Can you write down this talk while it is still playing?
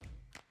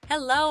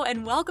Hello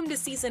and welcome to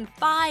Season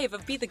 5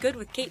 of Be the Good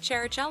with Kate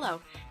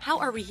Chericello. How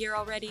are we here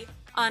already?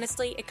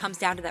 Honestly, it comes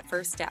down to that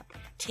first step.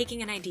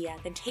 Taking an idea,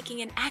 then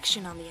taking an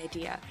action on the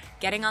idea.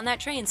 Getting on that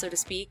train, so to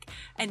speak.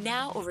 And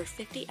now, over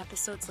 50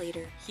 episodes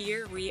later,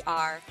 here we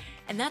are.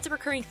 And that's a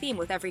recurring theme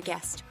with every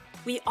guest.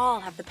 We all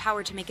have the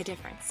power to make a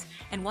difference.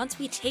 And once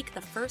we take the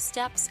first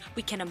steps,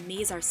 we can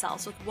amaze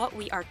ourselves with what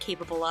we are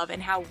capable of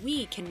and how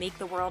we can make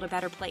the world a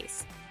better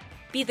place.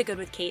 Be the Good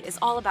with Kate is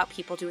all about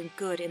people doing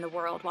good in the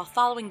world while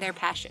following their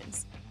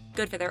passions.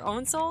 Good for their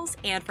own souls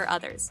and for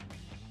others.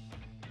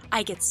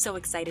 I get so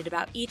excited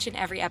about each and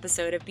every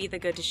episode of Be the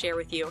Good to share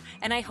with you,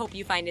 and I hope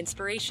you find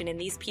inspiration in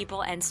these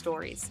people and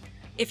stories.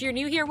 If you're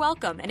new here,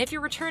 welcome, and if you're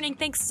returning,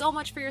 thanks so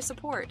much for your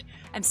support.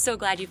 I'm so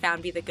glad you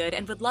found Be the Good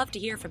and would love to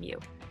hear from you.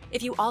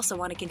 If you also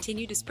want to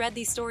continue to spread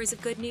these stories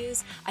of good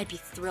news, I'd be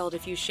thrilled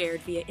if you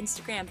shared via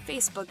Instagram,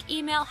 Facebook,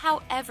 email,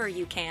 however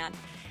you can.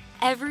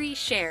 Every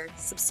share,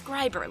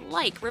 subscriber,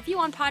 like, review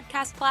on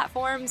podcast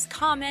platforms,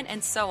 comment,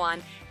 and so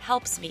on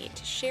helps me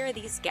to share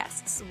these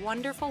guests'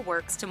 wonderful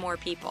works to more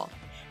people.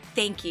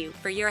 Thank you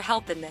for your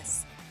help in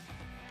this.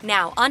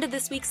 Now, on to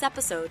this week's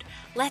episode.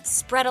 Let's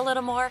spread a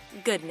little more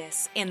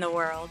goodness in the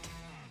world.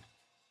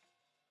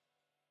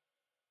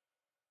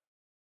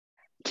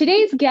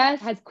 Today's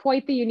guest has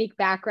quite the unique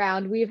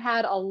background. We've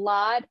had a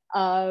lot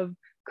of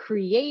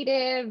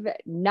creative,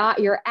 not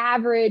your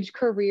average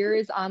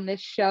careers on this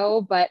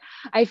show, but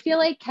I feel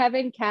like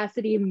Kevin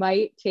Cassidy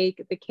might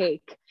take the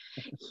cake.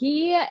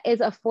 He is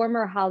a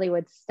former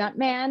Hollywood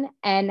stuntman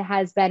and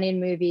has been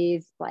in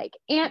movies like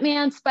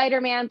Ant-Man,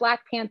 Spider-Man,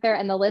 Black Panther,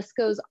 and the list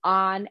goes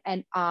on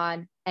and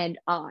on and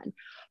on.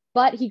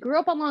 But he grew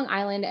up on Long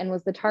Island and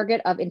was the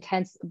target of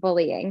intense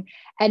bullying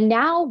and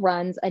now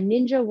runs a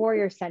Ninja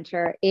Warrior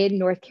Center in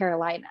North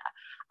Carolina.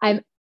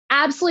 I'm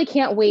absolutely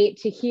can't wait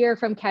to hear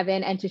from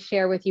Kevin and to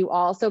share with you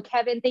all. So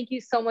Kevin, thank you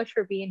so much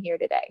for being here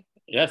today.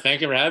 Yeah, thank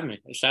you for having me.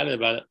 Excited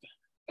about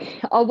it.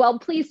 Oh, well,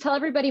 please tell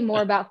everybody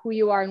more about who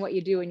you are and what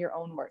you do in your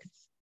own words.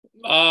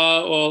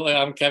 Well,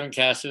 I'm Kevin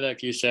Cassidy.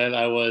 Like you said,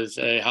 I was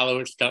a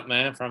Hollywood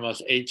stuntman for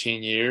almost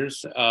 18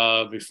 years.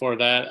 Before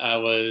that, I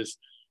was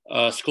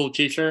a school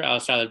teacher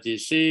outside of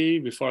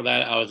DC. Before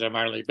that, I was a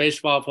minor league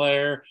baseball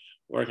player,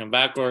 working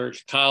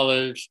backwards,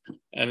 college,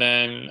 and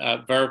then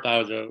at birth, I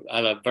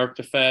had a birth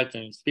defect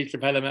and speech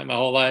impediment my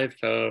whole life.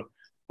 So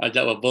I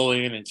dealt with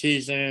bullying and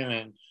teasing,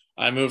 and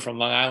I moved from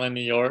Long Island,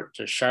 New York,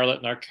 to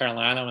Charlotte, North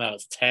Carolina when I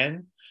was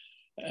 10.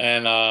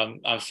 And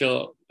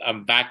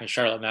I'm back in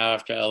Charlotte now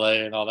after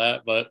LA and all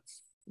that. But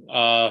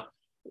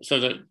so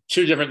the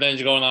two different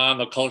things going on: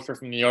 the culture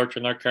from New York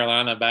to North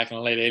Carolina back in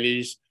the late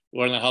 '80s.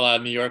 There wasn't a whole lot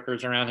of New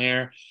Yorkers around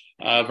here.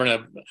 I bring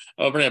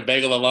a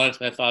bagel to lunch,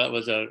 and I thought it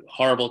was a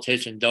horrible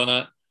tasting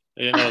donut.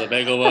 They didn't know what a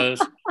bagel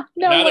was.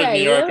 Now there's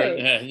New Yorkers.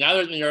 Yeah, now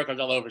there's New Yorkers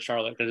all over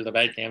Charlotte because of the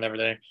baking and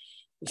everything.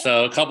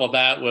 So a couple of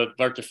that with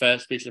birth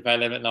defect, speech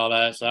impediment, and all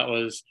that. So that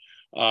was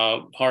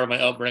part of my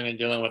upbringing,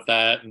 dealing with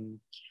that, and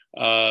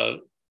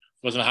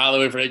was in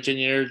Hollywood for 18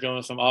 years,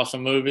 doing some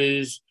awesome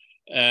movies,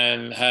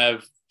 and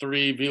have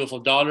 3 beautiful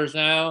daughters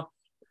now.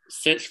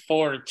 6,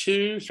 4, and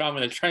 2. So I'm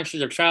in the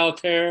trenches of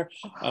childcare.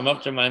 I'm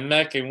up to my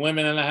neck in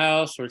women in the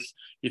house, which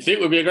you think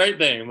would be a great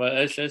thing, but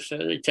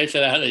it takes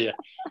it out of you.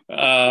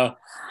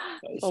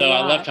 So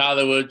I left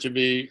Hollywood to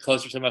be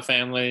closer to my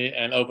family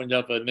and opened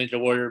up a Ninja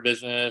Warrior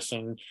business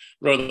and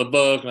wrote a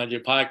book, and I do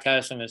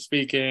podcasting and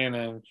speaking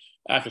and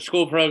after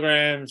school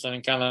programs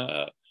and kind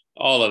of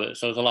all of it.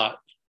 So it's a lot.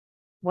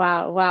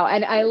 Wow.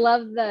 And I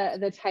love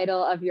the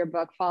title of your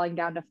book, Falling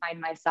Down to Find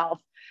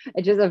Myself.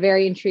 It's just a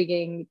very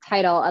intriguing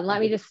title. And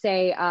let me just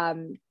say,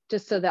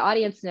 just so the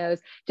audience knows,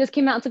 just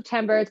came out in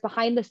September. It's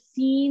behind the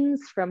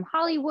scenes from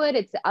Hollywood.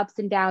 It's the ups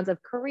and downs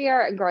of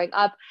career and growing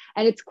up.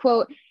 And it's,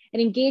 quote, an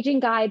engaging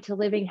guide to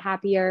living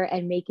happier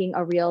and making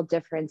a real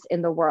difference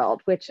in the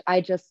world, which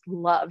I just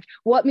loved.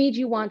 What made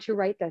you want to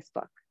write this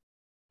book?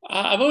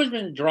 I've always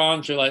been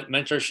drawn to like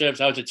mentorships.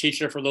 I was a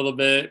teacher for a little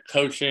bit,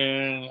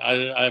 coaching.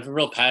 I have a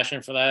real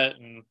passion for that.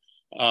 And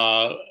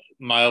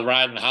my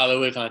ride in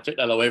Hollywood kind of took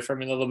that away from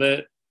me a little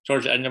bit.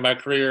 Towards the end of my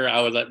career,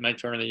 I was like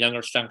mentoring the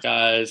younger stunt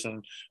guys,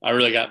 and I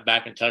really got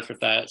back in touch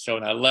with that. So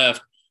when I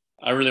left,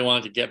 I really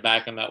wanted to get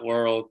back in that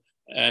world.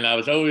 And I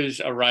was always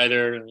a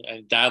writer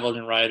and dabbled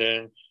in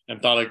writing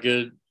and thought a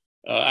good,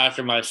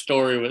 after my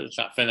story was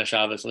not finished,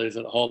 obviously, there's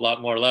a whole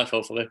lot more left,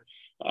 hopefully.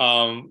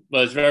 But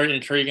it's a very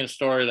intriguing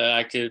story that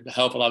I could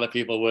help a lot of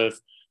people with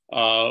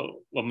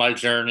my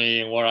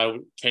journey and where I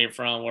came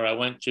from, where I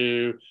went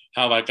to,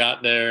 how I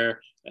got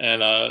there.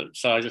 And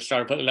so I just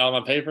started putting it out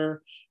on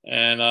paper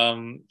and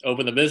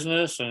opened the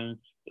business and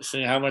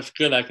seeing how much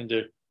good I can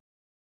do.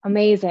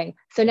 Amazing.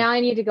 So now I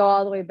need to go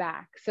all the way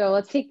back. So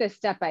let's take this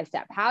step by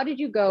step. How did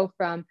you go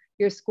from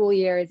your school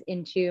years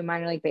into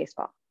minor league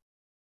baseball?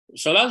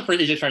 So that was a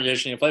pretty easy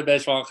transition. You play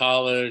baseball in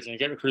college and you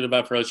get recruited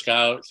by pro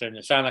scouts and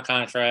you sign a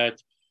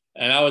contract.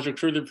 And I was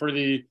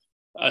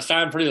I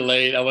signed pretty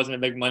late. I wasn't a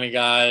big money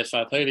guy. So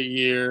I played a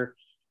year,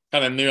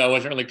 kind of knew I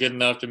wasn't really good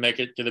enough to make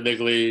it to the big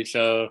league.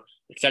 So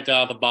I checked it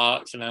out of the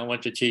box and I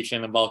went to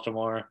teaching in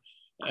Baltimore.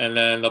 And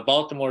then the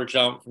Baltimore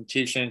jump from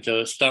teaching to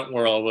the stunt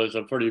world was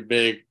a pretty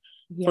big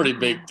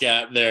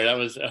gap there. That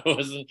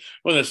wasn't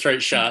a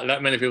straight shot.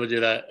 Not many people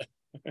do that.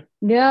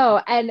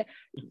 No, and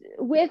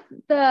with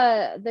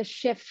the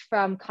shift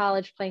from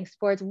college playing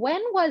sports,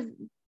 when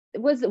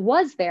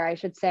was there, I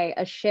should say,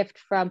 a shift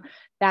from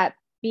that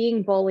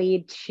being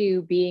bullied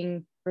to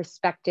being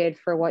respected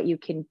for what you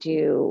can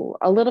do?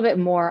 A little bit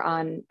more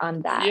on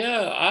that.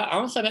 Yeah, I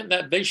would say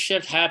that big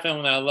shift happened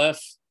when I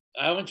left.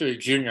 I went to a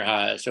junior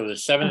high, so it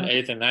was 7th,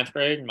 8th, and 9th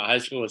grade. My high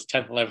school was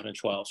 10th, 11th,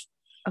 and 12th.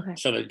 Okay.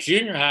 So the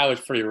junior high was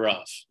pretty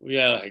rough. We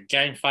had a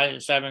gang fight in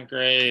 7th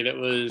grade. It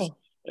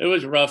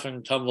was rough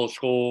and tumble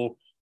school.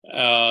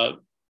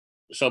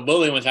 So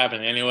bullying was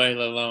happening anyway,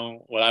 let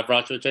alone what I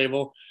brought to the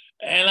table.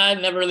 And I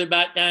never really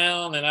backed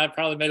down, and I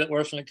probably made it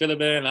worse than it could have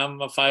been.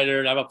 I'm a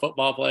fighter. I'm a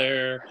football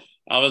player.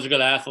 I was a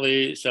good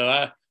athlete, so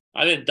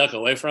I didn't duck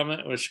away from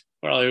it, which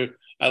probably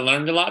I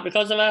learned a lot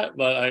because of that.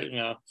 But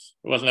it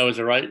wasn't always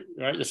the right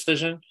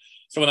decision.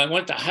 So when I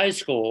went to high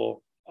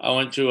school, I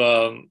went to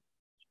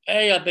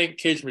I think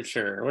kids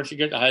mature. Once you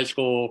get to high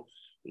school,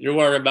 you're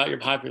worried about your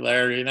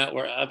popularity. Not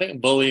where I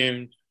think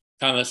bullying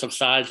kind of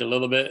subsides a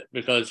little bit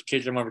because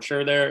kids are more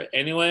mature there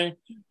anyway,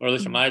 or at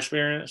least in my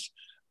experience.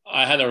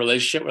 I had a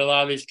relationship with a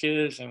lot of these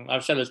kids, and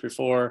I've said this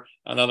before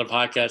on other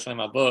podcasts and in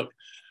my book.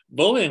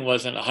 Bullying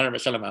wasn't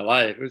 100% of my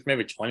life. It was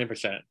maybe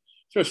 20%.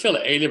 So it's still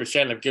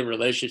 80% of good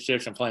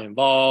relationships and playing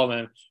ball,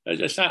 and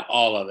it's not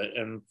all of it.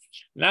 And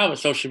now with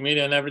social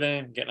media and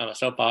everything, getting on a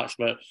soapbox,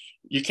 but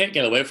you can't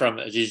get away from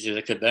it as easy as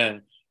it could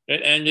then.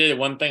 It ended.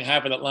 One thing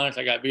happened at lunch.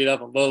 I got beat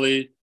up and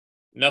bullied.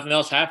 Nothing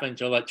else happened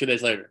until like 2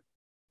 days later.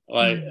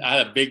 I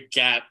had a big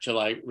gap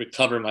to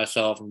recover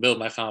myself and build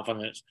my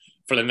confidence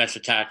for the next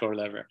attack or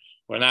whatever.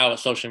 Where now with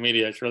social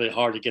media, it's really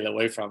hard to get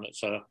away from it.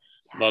 So,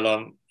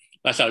 but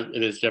that's how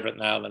it is different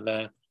now than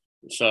then.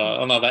 So I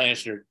don't know if that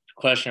answered your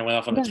question. I went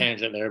off on a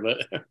tangent there,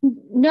 but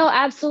no,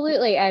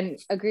 absolutely, and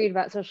agreed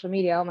about social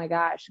media. Oh my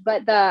gosh!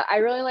 But I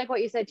really like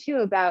what you said too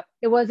about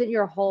it wasn't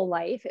your whole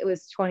life; it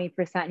was 20%,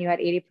 and you had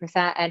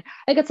 80%. And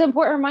I think it's an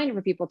important reminder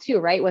for people too,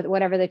 right? With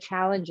whatever the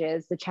challenge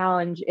is, the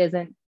challenge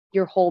isn't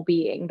your whole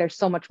being. There's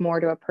so much more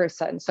to a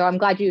person. So I'm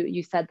glad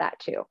you said that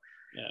too.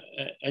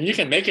 Yeah, and you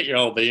can make it your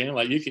whole being.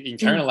 Like you can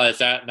internalize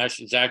that, and that's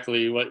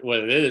exactly what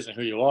it is and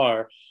who you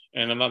are.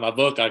 And in my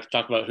book, I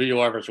talk about who you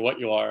are versus what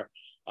you are.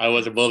 I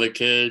was a bullied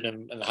kid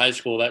in high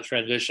school. That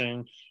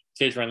transition,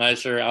 kids were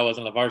nicer. I was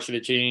on the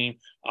varsity team.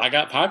 I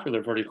got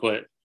popular pretty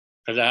quick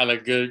because I had a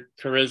good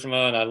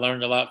charisma, and I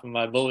learned a lot from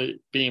my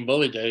being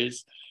bullied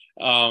days.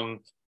 So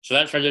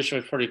that transition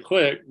was pretty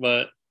quick,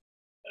 but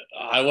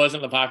I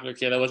wasn't the popular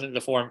kid. I wasn't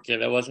the form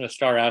kid. I wasn't a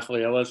star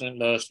athlete. I wasn't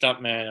the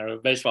stuntman or a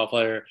baseball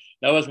player.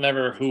 That was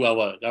never who I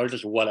was. That was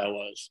just what I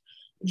was.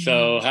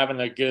 So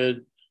having a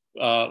good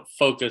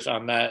focus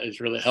on that has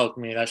really helped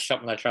me. That's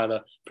something I try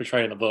to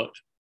portray in the book.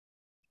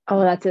 Oh,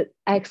 that's an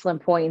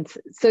excellent point.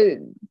 So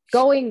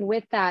going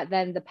with that,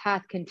 then the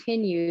path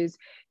continues.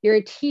 You're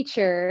a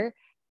teacher,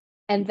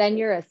 and then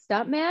you're a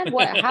stuntman.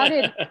 How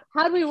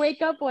did we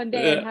wake up one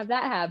day and have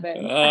that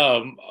happen?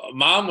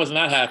 Mom was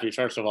not happy,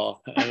 first of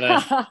all. And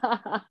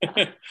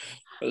then,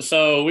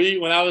 so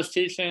when I was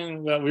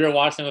teaching, we were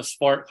watching a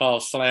sport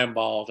called slam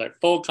balls, like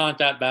full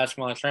contact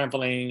basketball on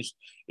trampolines.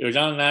 It was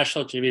on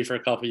national TV for a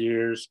couple of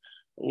years.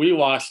 We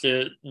watched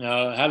it,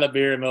 had a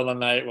beer in the middle of the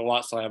night. We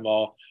watched slam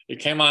ball. It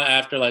came on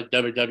after like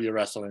WWE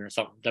wrestling or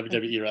something,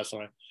 WWE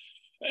wrestling.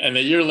 And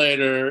a year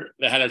later,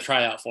 they had a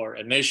tryout for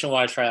it, a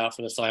nationwide tryout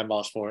for the slam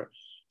ball sport.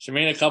 So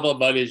me and a couple of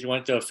buddies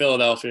went to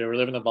Philadelphia. We're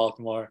living in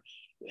Baltimore.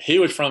 He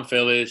was from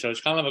Philly, so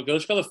it's kind of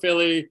let's go to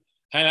Philly,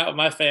 hang out with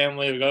my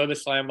family. We go to the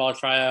slam ball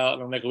tryout,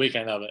 and we'll make a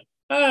weekend of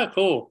it.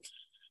 Cool.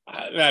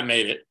 I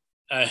made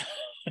it.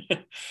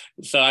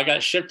 So I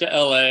got shipped to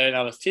LA, and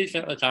I was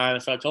teaching at the time.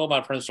 So I told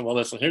my principal,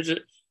 listen, here's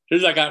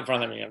what I got in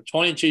front of me. I'm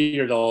 22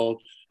 years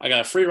old. I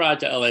got a free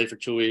ride to LA for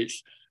 2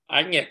 weeks.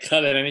 I can get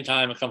cut at any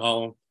time and come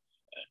home,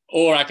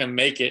 or I can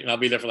make it, and I'll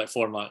be there for like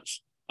 4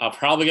 months. I'll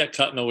probably get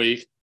cut in a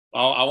week.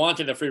 I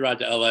wanted a free ride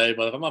to LA,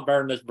 but if I'm going to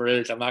burn this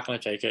bridge, I'm not going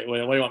to take it. What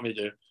do you want me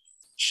to do?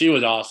 She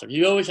was awesome.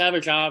 You always have a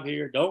job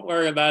here. Don't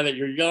worry about it.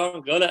 You're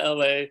young. Go to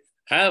LA.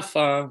 Have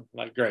fun. I'm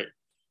like, great.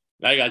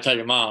 Now you got to tell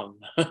your mom.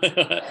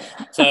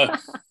 So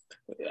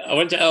I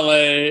went to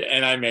LA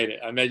and I made it.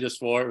 I made the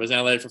sport. I was in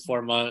LA for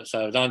 4 months.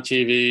 I was on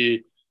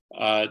TV,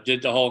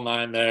 did the whole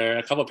nine there.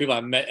 A couple of people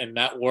I met in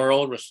that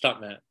world were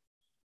stuntmen.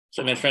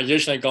 So then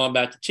transitionally going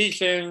back to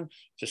teaching,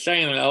 to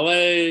staying in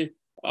LA,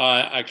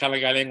 I kind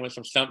of got in with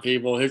some stunt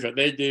people. Here's what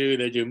they do.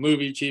 They do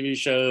movie, TV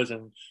shows,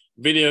 and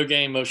video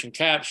game motion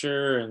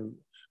capture and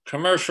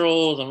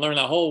commercials, and learn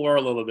that whole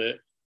world a little bit.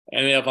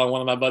 Ended up on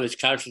one of my buddy's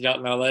couches out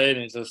in LA,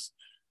 and just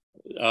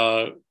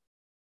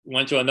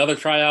went to another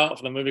tryout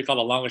for the movie called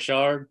The Longest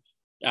Yard.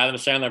 Adam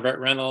Sandler, Burt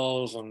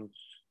Reynolds, and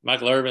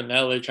Michael Irvin,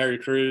 Nelly, Terry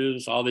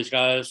Crews, all these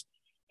guys.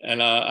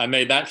 And I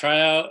made that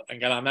tryout and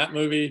got on that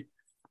movie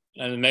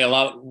and made a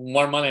lot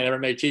more money than I ever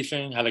made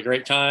teaching. Had a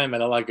great time,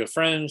 met a lot of good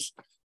friends.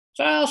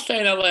 So I'll stay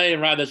in LA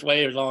and ride this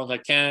wave as long as I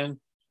can.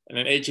 And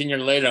then 18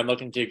 years later, I'm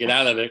looking to get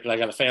out of it because I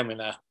got a family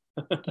now.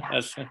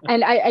 Yeah.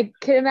 And I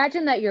can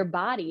imagine that your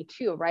body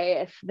too, right?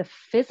 If the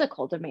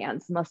physical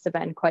demands must have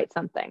been quite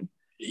something.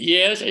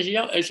 Yes,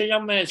 it's a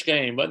young man's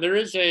game, but there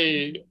is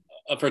a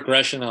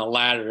progression and a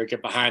ladder to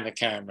get behind the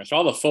camera. So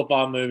all the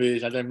football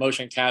movies, I did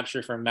motion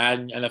capture for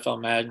Madden,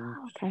 NFL Madden,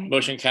 Okay.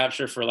 motion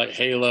capture for like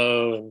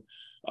Halo,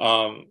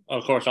 and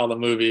of course all the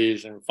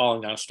movies and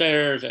falling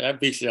downstairs. That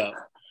beats you up.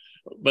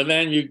 But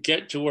then you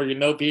get to where you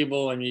know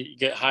people and you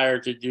get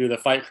hired to do the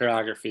fight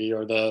choreography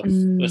or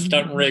the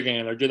stunt Mm.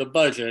 rigging or do the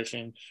budgets,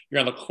 and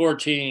you're on the core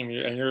team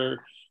and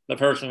you're the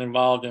person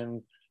involved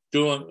in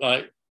doing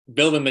like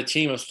building the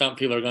team of stunt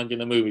people who are going to do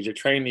the movies. You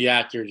train the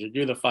actors, you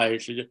do the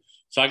fights.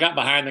 So I got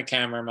behind the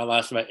camera in my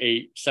last about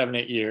 8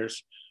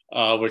 years,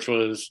 which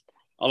was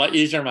a lot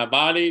easier on my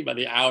body, but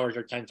the hours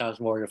are 10 times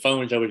more. Your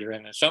phone's always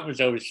ringing,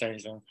 something's always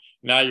changing.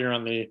 Now you're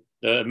on the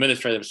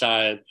administrative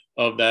side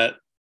of that,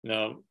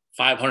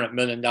 $500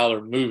 million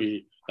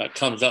movie that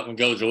comes up and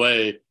goes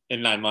away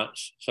in 9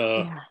 months.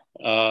 So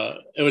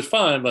it was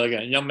fun, but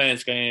again, young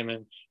man's game,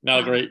 and now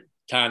a great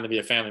time to be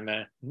a family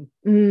man.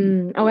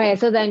 Okay,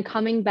 so then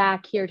coming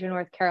back here to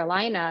North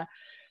Carolina,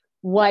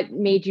 what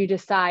made you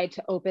decide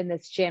to open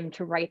this gym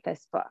to write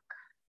this book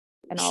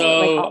and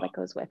all that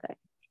goes with it?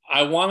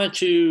 I wanted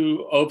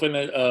to open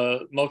a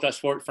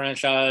multi-sport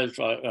franchise,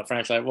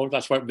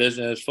 multi-sport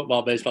business,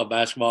 football, baseball,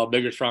 basketball,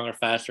 bigger, stronger,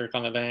 faster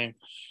kind of thing.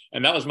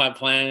 And that was my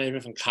plan.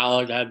 Even from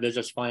college, I had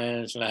business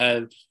plans, and I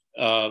had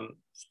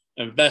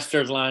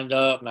investors lined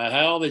up, and I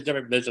had all these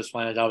different business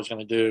plans I was going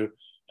to do.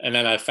 And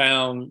then I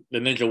found the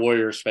Ninja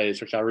Warrior space,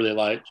 which I really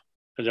liked,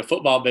 because of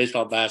football,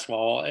 baseball,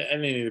 basketball,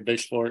 any of the big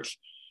sports.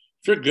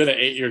 If you're good at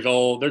 8 years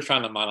old, they're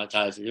trying to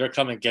monetize you. They're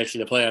coming to get you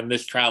to play on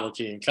this travel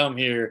team. Come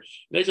here.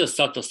 They just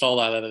suck the soul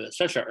out of it at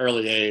such an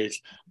early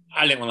age.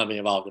 I didn't want to be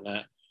involved in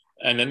that.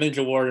 And the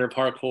Ninja Warrior,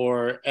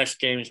 parkour, X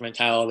Games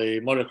mentality,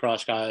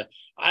 motocross guy,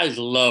 I just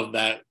love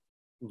that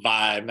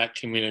vibe, that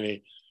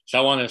community. So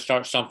I wanted to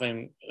start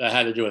something that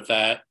had to do with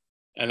that.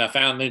 And I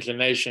found Ninja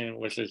Nation,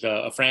 which is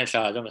a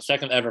franchise. I'm the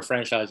second ever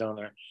franchise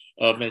owner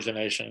of Ninja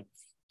Nation.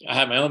 I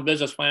had my own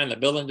business plan, the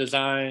building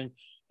design,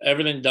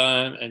 everything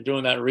done, and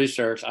doing that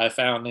research, I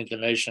found Ninja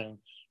Nation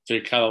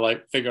to kind of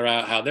like figure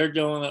out how they're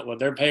doing it, what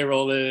their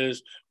payroll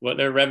is, what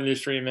their revenue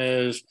stream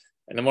is.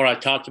 And the more I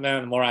talked to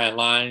them, the more I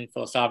aligned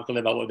philosophically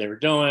about what they were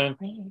doing.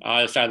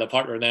 I decided to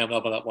partner with them and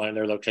open up one of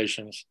their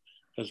locations,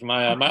 because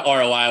my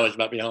ROI was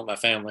about being home with my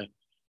family.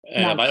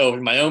 And if I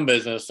opened my own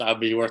business, I'd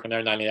be working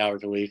there 90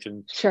 hours a week,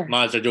 and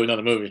might as well do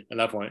another movie at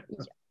that point.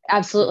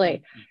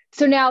 Absolutely.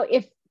 So now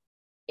if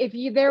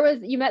you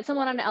met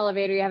someone on an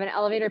elevator, you have an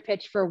elevator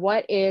pitch for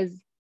what is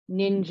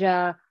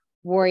Ninja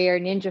Warrior,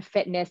 Ninja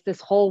Fitness,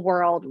 this whole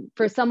world,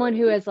 for someone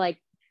who has like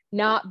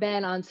not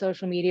been on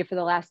social media for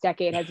the last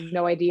decade, has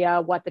no idea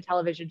what the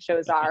television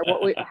shows are.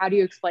 How do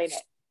you explain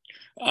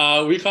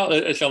it? We call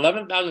it's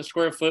 11,000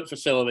 square foot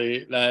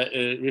facility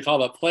we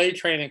call it Play,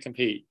 Train, and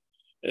Compete.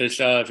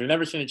 It's if you've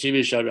never seen a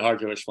TV show, it'd be hard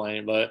to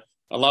explain, but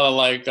a lot of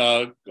like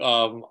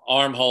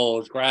arm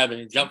holds,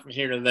 grabbing, jump from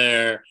here to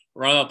there,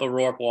 run up a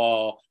rope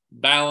wall,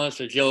 balance,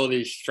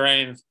 agility,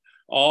 strength,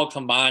 all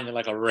combined in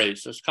like a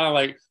race. It's kind of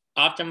like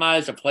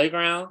optimize the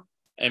playground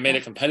and made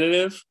it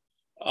competitive.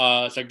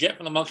 So get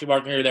from the monkey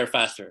bar here to there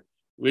faster.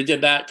 We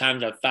did that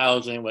times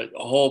 1,000 with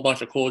a whole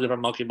bunch of cool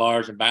different monkey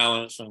bars and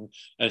balance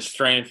and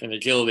strength and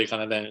agility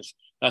kind of things.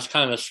 That's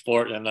kind of the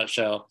sport in a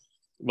nutshell.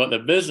 But the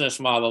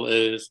business model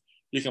is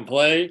you can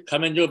play,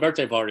 come and do a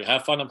birthday party,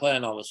 have fun and play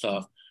and all this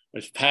stuff.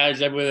 There's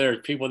pads everywhere, there's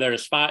people there to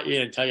spot you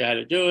and tell you how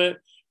to do it.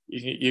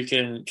 You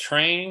can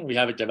train. We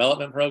have a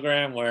development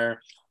program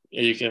where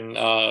you can,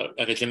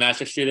 like a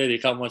gymnastics student, you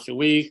come once a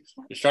week,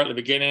 you start at the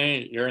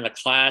beginning, you're in a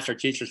class or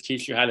teachers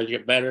teach you how to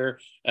get better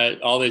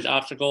at all these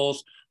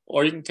obstacles,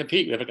 or you can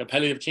compete. We have a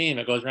competitive team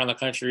that goes around the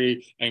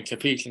country and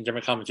competes in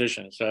different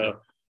competitions. So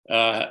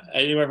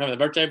anywhere from the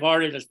birthday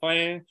party, just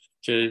playing,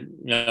 to,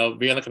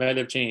 be on a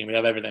competitive team, we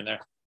have everything there.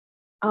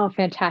 Oh,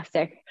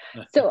 fantastic.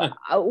 So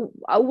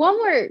one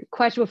more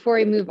question before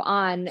we move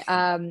on.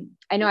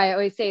 I know I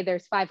always say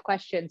there's 5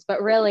 questions,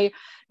 but really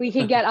we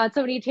can get on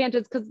so many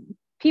tangents because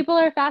people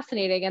are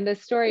fascinating and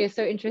this story is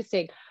so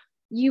interesting.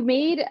 You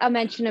made a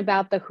mention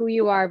about the who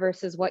you are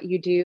versus what you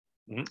do.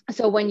 Mm-hmm.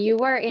 So when you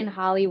were in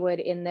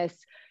Hollywood in this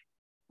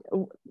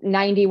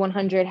 90,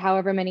 100,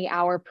 however many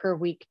hour per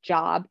week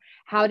job,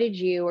 how did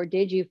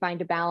you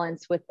find a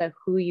balance with the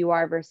who you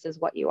are versus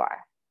what you are?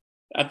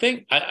 I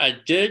think I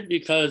did,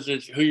 because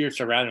it's who you're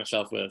surrounding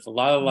yourself with. A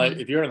lot of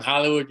if you're in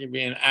Hollywood, you're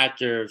being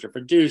actors or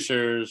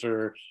producers,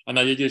 or I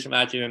know you do some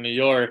acting in New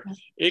York,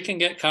 it can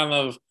get kind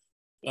of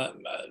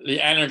the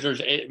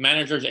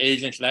managers,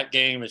 agents, that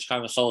game is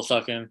kind of soul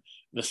sucking.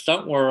 The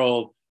stunt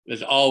world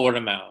is all word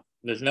of mouth.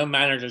 There's no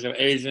managers or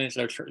agents,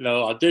 there's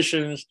no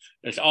auditions.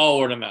 It's all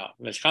word of mouth.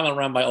 And it's kind of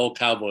run by old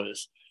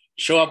cowboys.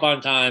 Show up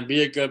on time,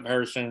 be a good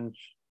person.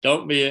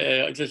 Don't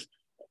be just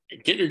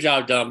get your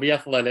job done, be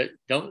athletic.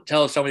 Don't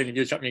tell somebody you can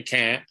do something you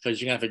can't,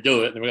 because you're going to have to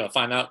do it. And we're going to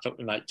find out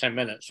something in like 10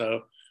 minutes.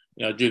 So,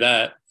 do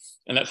that.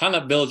 And that kind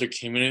of builds a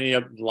community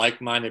of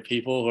like-minded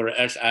people who are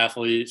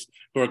ex-athletes,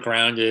 who are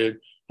grounded,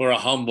 who are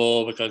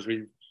humble, because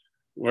we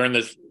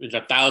there's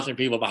 1,000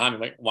 people behind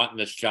me wanting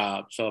this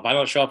job. So if I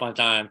don't show up on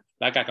time,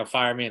 that guy can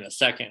fire me in a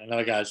second.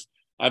 Another guy's,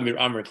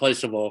 I'm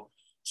replaceable.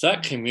 So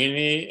that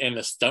community in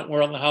the stunt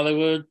world in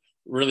Hollywood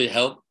really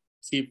helped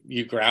keep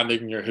you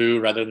grounded in your who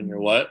rather than your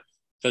what.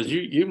 Because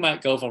you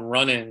might go from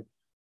running,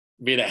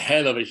 be the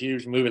head of a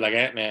huge movie like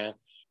Ant-Man,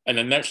 and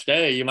the next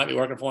day you might be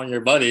working for one of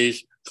your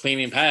buddies,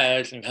 cleaning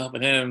pads and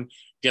helping him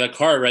get a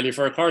car ready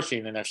for a car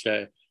scene the next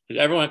day.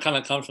 Because everyone kind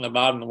of comes from the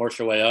bottom and works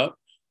their way up.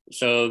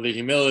 So the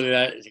humility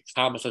that is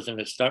accomplished in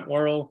the stunt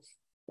world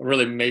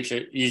really makes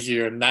it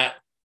easier in that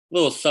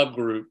little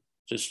subgroup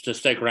to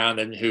stay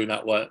grounded in who,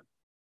 not what.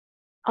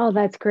 Oh,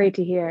 that's great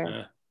to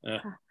hear. Yeah.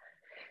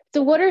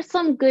 So what are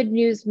some good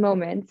news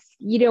moments,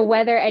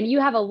 whether, and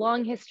you have a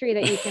long history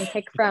that you can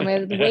pick from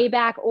way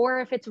back, or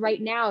if it's right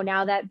now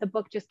that the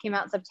book just came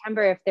out in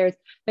September, if there's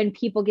been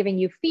people giving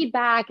you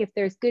feedback, if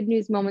there's good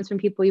news moments from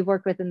people you've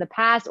worked with in the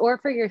past, or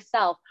for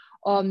yourself,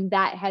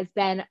 that has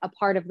been a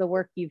part of the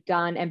work you've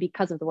done and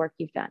because of the work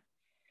you've done.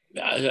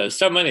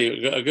 So many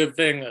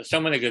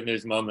good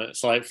news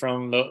moments. Like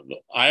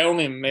I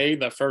only made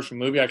the first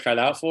movie I tried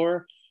out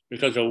for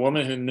because a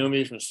woman who knew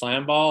me from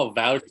Slam Ball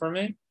vouched for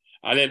me.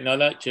 I didn't know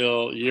that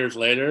till years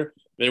later.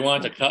 They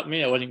wanted to cut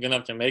me. I wasn't good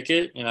enough to make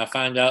it. And I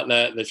found out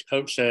that this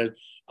coach said,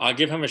 I'll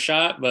give him a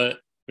shot, but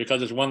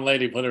because this one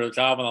lady put her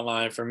job on the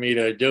line for me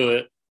to do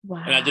it.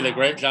 Wow. And I did a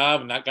great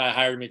job. And that guy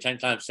hired me 10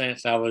 times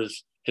since. I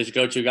was his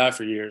go-to guy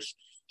for years.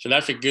 So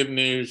that's the good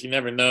news. You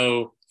never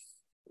know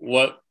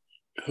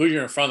who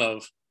you're in front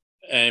of,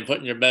 and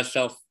putting your best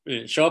self,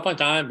 show up on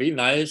time, be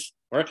nice,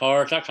 work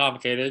hard. It's not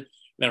complicated.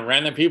 Then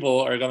random people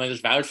are going to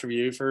just vouch for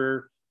you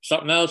for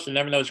something else. You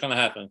never know what's going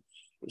to happen.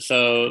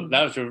 So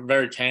that was a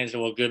very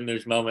tangible, good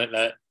news moment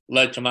that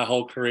led to my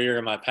whole career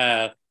and my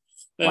path.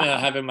 Then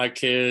having my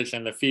kids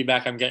and the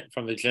feedback I'm getting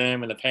from the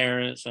gym and the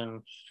parents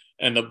and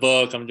the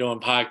book, I'm doing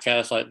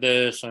podcasts like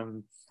this,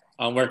 and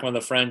I'm working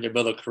with a friend to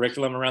build a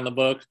curriculum around the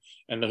book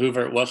and the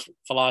Hoover at West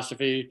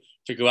philosophy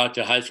to go out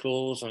to high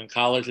schools and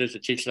colleges to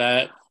teach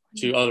that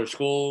to other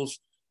schools.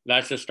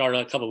 That just started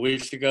a couple of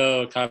weeks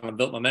ago, kind of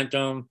built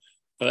momentum.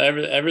 But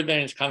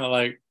everything's kind of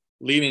like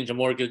leading to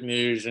more good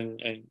news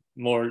and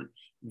more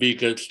be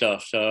good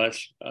stuff. So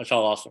that's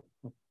all awesome.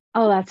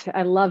 Oh,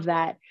 I love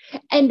that.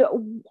 And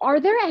are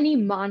there any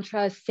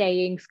mantras,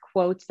 sayings,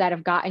 quotes that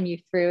have gotten you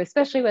through,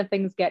 especially when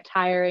things get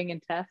tiring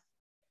and tough?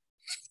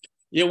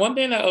 Yeah, one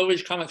thing that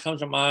always kind of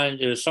comes to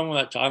mind is someone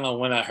that, I don't know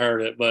when I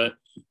heard it, but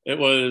it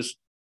was,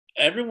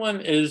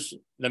 everyone is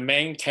the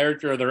main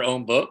character of their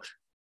own book,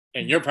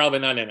 and you're probably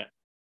not in it.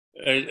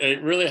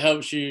 It really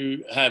helps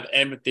you have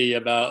empathy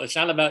about, it's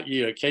not about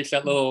you. It takes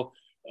that little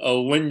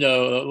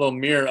window, a little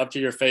mirror up to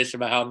your face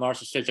about how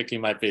narcissistic you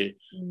might be.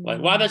 Like,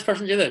 why does this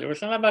person do that?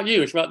 It's not about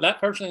you. It's about that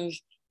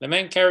person's the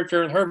main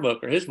character in her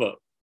book or his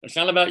book. It's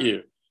not about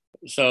you.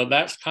 So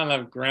that's kind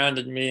of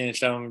grounded me in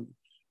some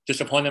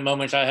disappointing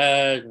moments I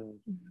had.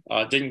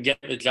 And, didn't get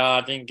the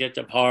job, didn't get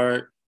the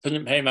part,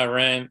 couldn't pay my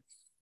rent.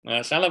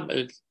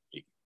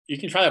 You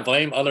can try to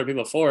blame other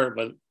people for it,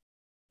 but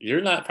you're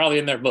not probably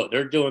in their book.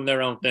 They're doing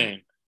their own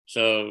thing.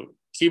 So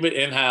keep it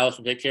in-house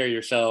and take care of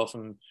yourself,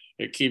 and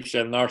it keeps the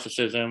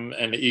narcissism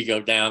and the ego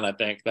down. I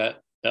think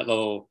that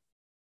little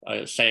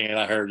saying that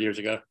I heard years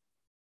ago.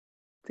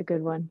 It's a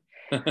good one.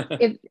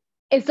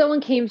 If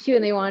someone came to you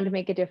and they wanted to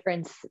make a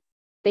difference,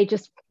 they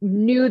just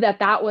knew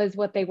that was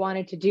what they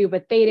wanted to do,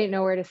 but they didn't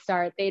know where to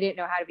start. They didn't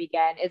know how to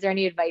begin. Is there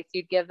any advice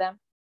you'd give them?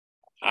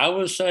 I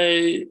would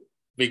say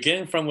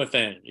begin from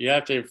within. You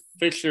have to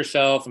fix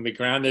yourself and be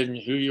grounded in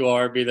who you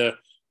are, be the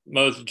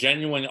most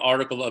genuine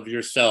article of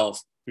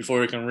yourself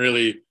before you can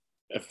really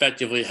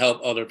effectively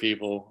help other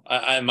people,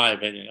 in my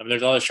opinion. I mean,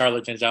 there's a lot of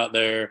charlatans out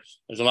there.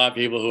 There's a lot of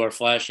people who are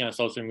flashing on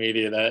social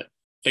media that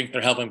think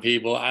they're helping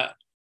people.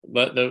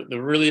 But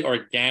the really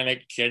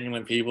organic,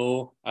 genuine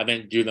people, I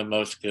think, do the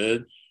most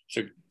good.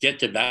 So get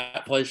to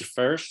that place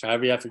first,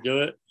 however you have to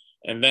do it.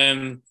 And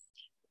then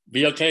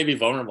be okay, be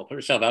vulnerable, put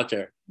yourself out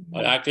there.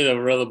 Like, I could have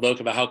wrote a book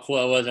about how cool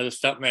I was as a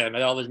stuntman, I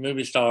met all these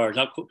movie stars.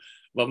 How cool.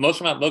 But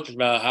most of my book is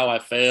about how I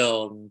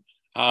failed and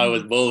how I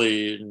was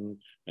bullied and,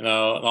 and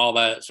all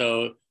that.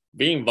 So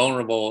being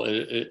vulnerable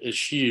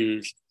is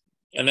huge.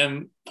 And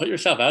then put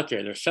yourself out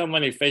there. There's so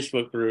many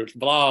Facebook groups,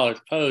 blogs,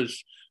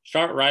 posts.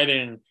 Start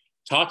writing,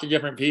 talk to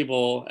different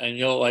people, and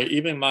you'll, like,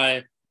 even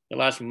the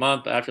last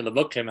month after the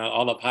book came out,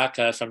 all the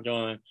podcasts I'm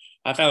doing,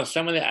 I found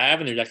so many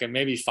avenues I can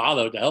maybe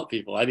follow to help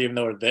people. I didn't even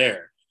know were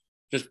there.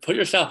 Just put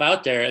yourself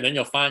out there, and then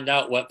you'll find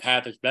out what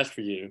path is best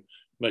for you.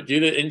 But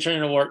do the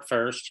internal work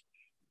first.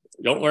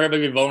 Don't worry about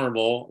being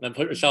vulnerable. Then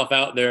put yourself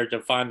out there to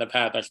find the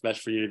path that's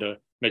best for you to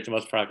make the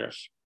most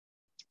progress.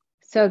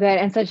 So good.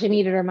 And such a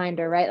needed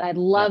reminder, right? I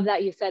love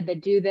that you said that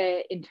do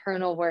the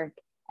internal work,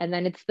 and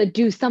then it's the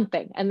do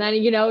something. And then,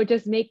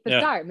 just make the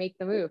start, make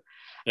the move.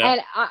 Yeah.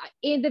 And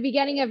in the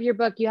beginning of your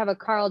book, you have a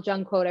Carl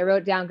Jung quote I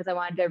wrote down because I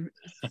wanted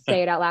to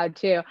say it out loud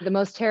too. The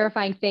most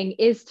terrifying thing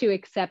is to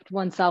accept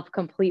oneself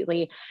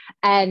completely.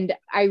 And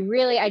I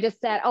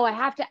just said, I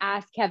have to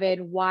ask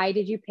Kevin, why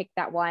did you pick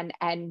that one?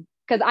 And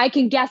because I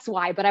can guess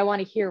why, but I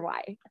want to hear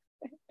why.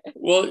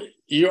 Well,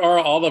 you are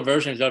all the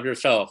versions of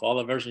yourself, all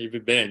the versions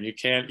you've been. You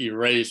can't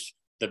erase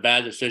the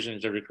bad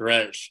decisions or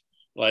regrets.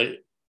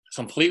 Like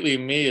completely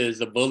me is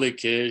the bully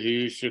kid who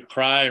used to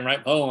cry and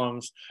write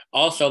poems.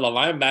 Also, the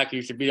linebacker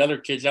used to beat other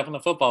kids up on the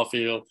football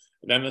field.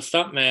 Then the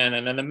stuntman,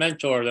 and then the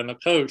mentor, then the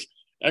coach.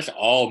 That's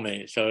all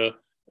me. So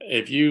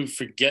if you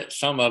forget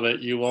some of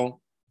it, you won't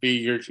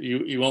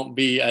you won't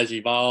be as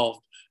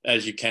evolved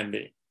as you can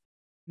be.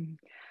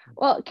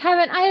 Well,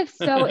 Kevin, I have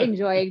so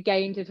enjoyed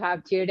getting to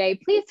talk to you today.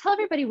 Please tell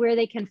everybody where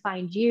they can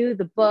find you,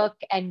 the book,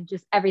 and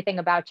just everything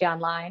about you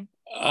online.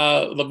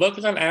 The book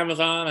is on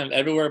Amazon and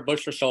everywhere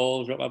books are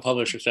sold, is what my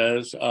publisher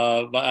says.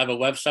 But I have a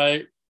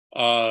website,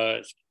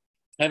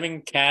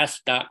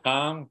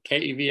 kevincass.com,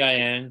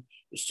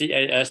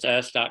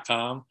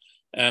 KEVINCASS.com.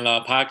 And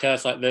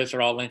podcasts like this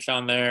are all links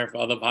on there for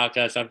other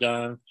podcasts I've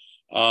done.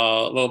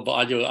 I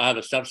have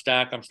a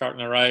Substack I'm starting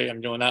to write. I'm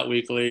doing that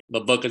weekly.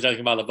 The book is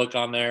everything about the book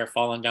on there,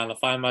 Falling Down to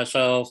Find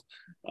Myself.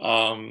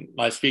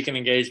 My speaking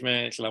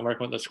engagements, and I'm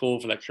working with the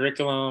school for the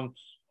curriculum,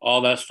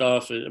 all that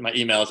stuff. My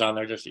email's on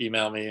there. Just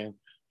email me and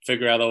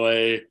figure out a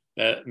way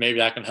that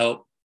maybe I can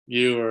help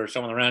you or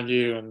someone around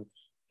you. And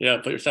yeah,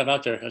 put yourself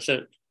out there. That's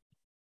it.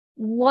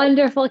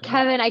 Wonderful,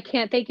 Kevin. I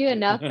can't thank you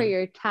enough for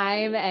your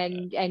time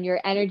and your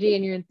energy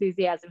and your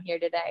enthusiasm here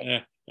today.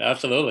 Yeah,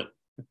 absolutely.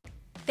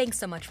 Thanks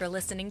so much for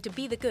listening to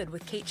Be the Good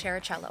with Kate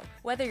Chericello.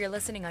 Whether you're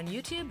listening on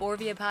YouTube or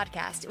via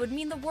podcast, it would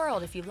mean the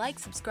world if you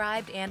liked,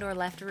 subscribed, and or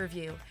left a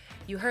review.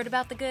 You heard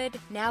about the good?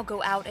 Now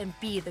go out and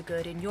be the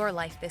good in your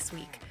life this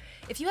week.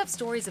 If you have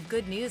stories of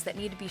good news that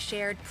need to be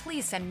shared,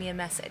 please send me a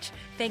message.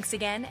 Thanks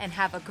again, and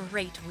have a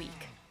great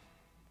week.